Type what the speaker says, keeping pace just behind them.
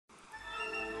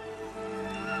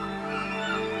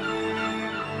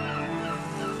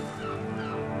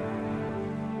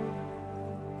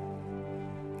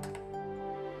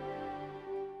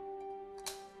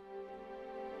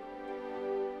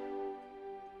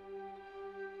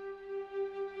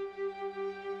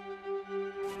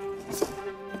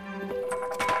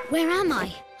Where am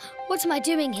I? What am I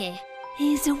doing here?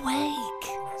 He's awake.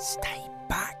 Stay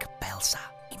back, Belsa.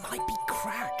 He might be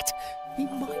cracked. He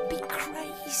might be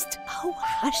crazed. Oh,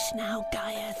 hush now,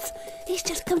 Gaius. He's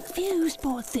just confused,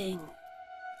 poor thing.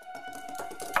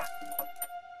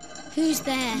 Who's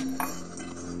there?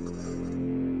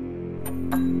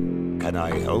 Can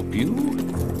I help you?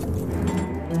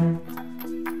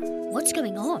 What's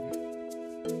going on?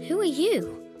 Who are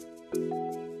you?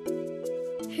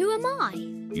 Who am I?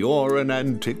 You're an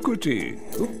antiquity.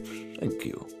 Oops, thank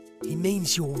you. He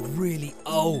means you're really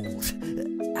old.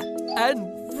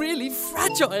 And really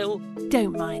fragile.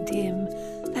 Don't mind him.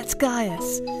 That's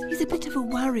Gaius. He's a bit of a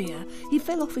worrier. He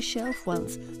fell off a shelf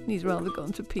once and he's rather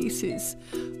gone to pieces.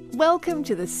 Welcome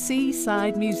to the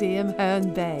Seaside Museum,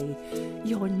 Herne Bay.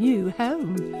 Your new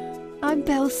home. I'm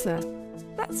Belsa.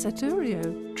 That's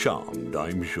Saturio. Charmed,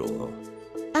 I'm sure.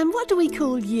 And what do we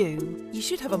call you? You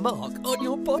should have a mark on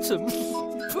your bottom.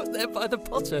 Put there by the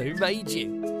potter who made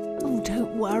you. Oh,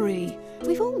 don't worry.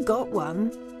 We've all got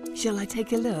one. Shall I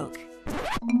take a look?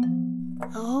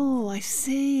 Oh, I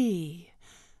see.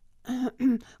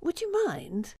 Would you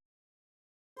mind?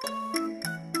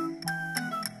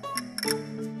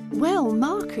 Well,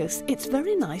 Marcus, it's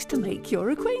very nice to make your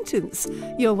acquaintance.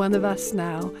 You're one of us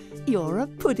now. You're a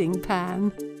pudding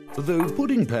pan. Though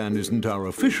pudding pan isn't our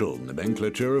official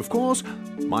nomenclature, of course,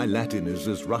 my Latin is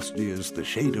as rusty as the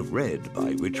shade of red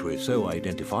by which we're so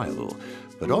identifiable.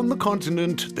 But on the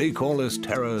continent, they call us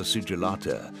terra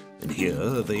sigillata, and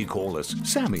here they call us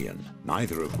Samian,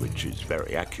 neither of which is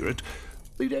very accurate.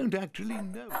 They don't actually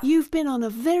know. You've been on a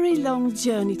very long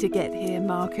journey to get here,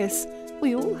 Marcus.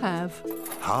 We all have.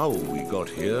 How we got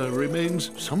here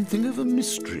remains something of a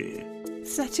mystery.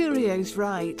 Saturio's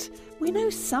right. We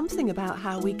know something about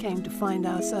how we came to find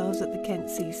ourselves at the Kent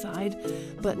seaside,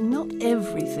 but not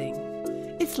everything.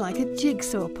 It's like a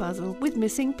jigsaw puzzle with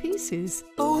missing pieces.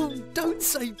 Oh, don't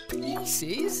say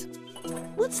pieces.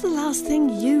 What's the last thing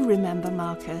you remember,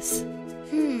 Marcus?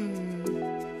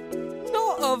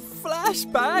 Not a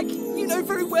flashback. You know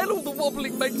very well all the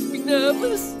wobbling makes me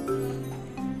nervous.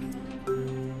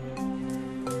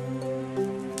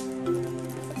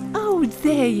 Oh,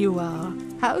 there you are.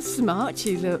 How smart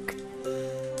you look.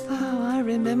 Oh, I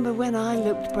remember when I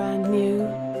looked brand new.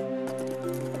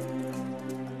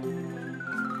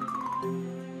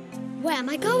 Where am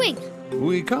I going?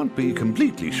 We can't be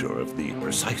completely sure of the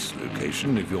precise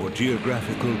location of your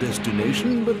geographical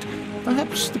destination, but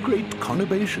perhaps the great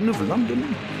conurbation of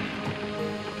London?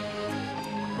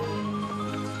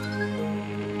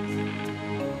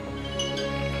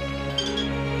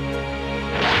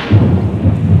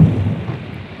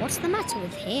 What's the matter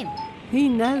with him? He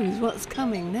knows what's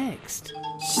coming next.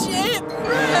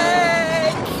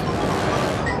 Shipwreck!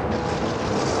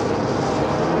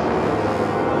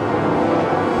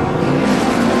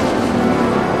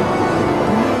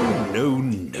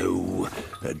 No.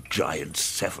 A giant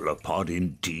cephalopod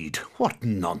indeed. What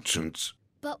nonsense.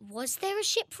 But was there a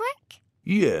shipwreck?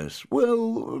 Yes,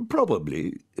 well,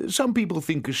 probably. Some people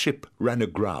think a ship ran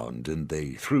aground and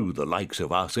they threw the likes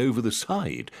of us over the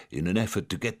side in an effort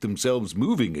to get themselves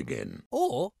moving again.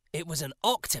 Or it was an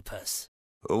octopus.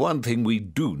 One thing we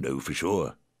do know for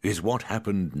sure is what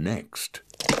happened next.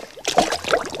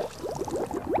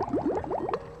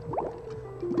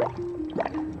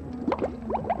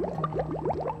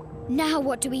 Now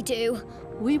what do we do?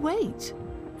 We wait.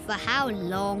 For how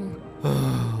long?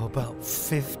 About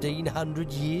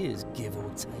 1,500 years, give or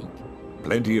take.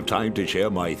 Plenty of time to share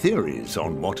my theories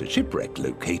on what a shipwreck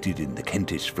located in the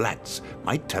Kentish Flats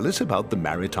might tell us about the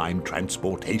maritime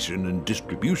transportation and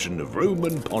distribution of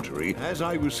Roman pottery. As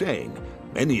I was saying,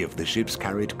 many of the ships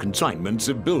carried consignments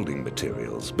of building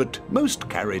materials, but most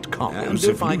carried cargoes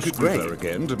of loose grain. Refer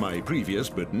again to my previous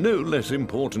but no less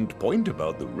important point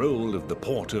about the role of the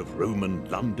port of Roman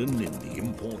London in the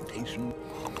importation.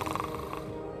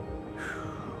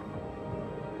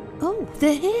 Oh,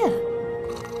 they're here.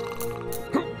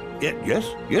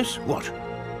 Yes, what?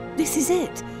 This is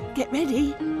it. Get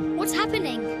ready. What's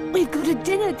happening? We've got a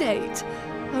dinner date.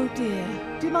 Oh dear.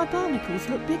 Do my barnacles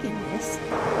look big in this?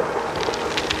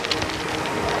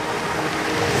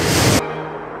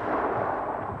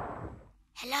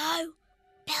 Hello?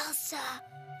 Belsa?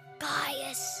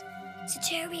 Gaius?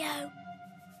 Saturio?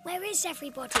 Where is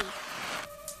everybody?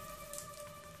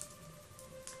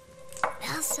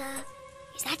 Belsa?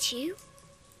 Is that you?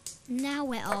 Now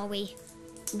where are we?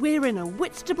 We're in a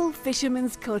Whitstable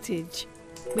fisherman's cottage.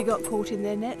 We got caught in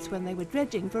their nets when they were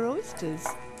dredging for oysters.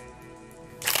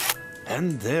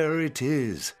 And there it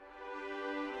is.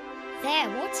 There,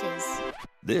 what is?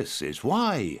 This is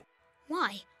why.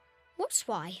 Why? What's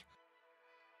why?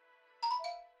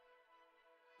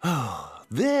 Ah,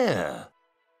 there!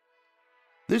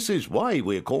 This is why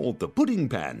we're called the pudding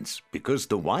pans, because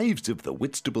the wives of the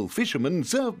Whitstable fishermen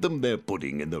served them their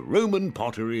pudding in the Roman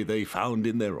pottery they found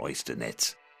in their oyster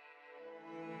nets.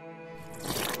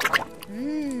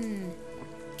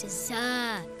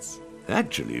 Dessert.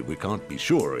 Actually, we can't be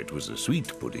sure it was a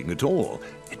sweet pudding at all.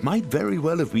 It might very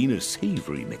well have been a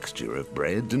savoury mixture of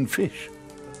bread and fish.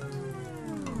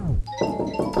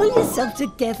 Pull yourself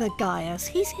together, Gaius.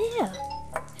 He's here.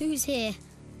 Who's here?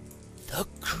 The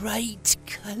Great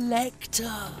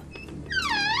Collector.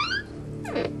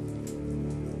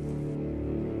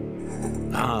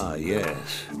 Ah,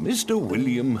 yes, Mr.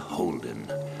 William Holden.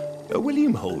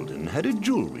 William Holden had a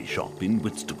jewellery shop in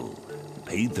Whitstable and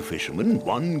paid the fishermen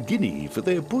 1 guinea for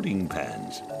their pudding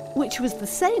pans. Which was the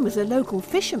same as a local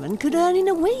fisherman could earn in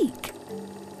a week.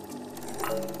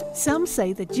 Some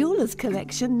say the jeweller's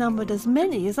collection numbered as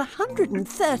many as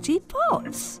 130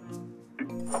 pots.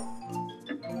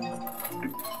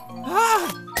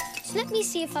 So let me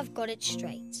see if I've got it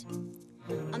straight.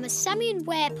 I'm a Samian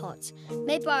ware pot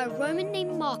made by a Roman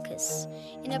named Marcus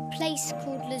in a place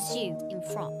called Lisieux in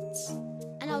France.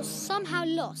 And I was somehow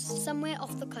lost somewhere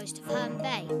off the coast of Herne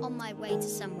Bay on my way to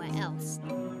somewhere else.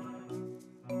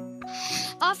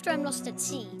 After I'm lost at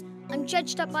sea, I'm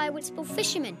dredged up by a Whitstable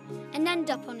fisherman and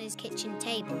end up on his kitchen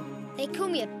table. They call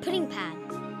me a pudding pan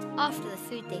after the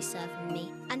food they serve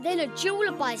me. And then a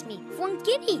jeweller buys me for 1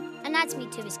 guinea and adds me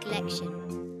to his collection.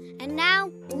 And now,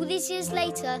 all these years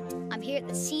later, I'm here at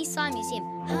the Seaside Museum,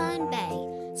 Herne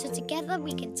Bay, so together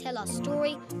we can tell our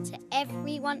story to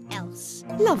everyone else.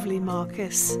 Lovely,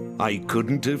 Marcus. I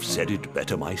couldn't have said it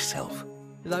better myself.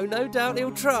 Though no doubt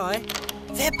he'll try.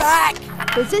 They're back!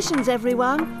 Positions,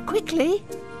 everyone. Quickly.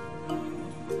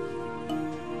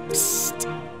 Psst!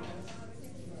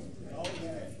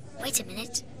 Wait a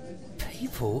minute.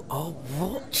 People are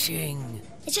watching.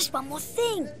 There's just one more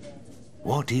thing.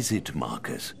 What is it,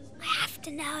 Marcus? I have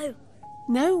to know.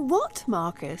 Know what,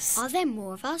 Marcus? Are there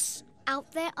more of us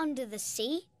out there under the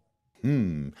sea?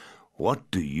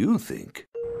 What do you think?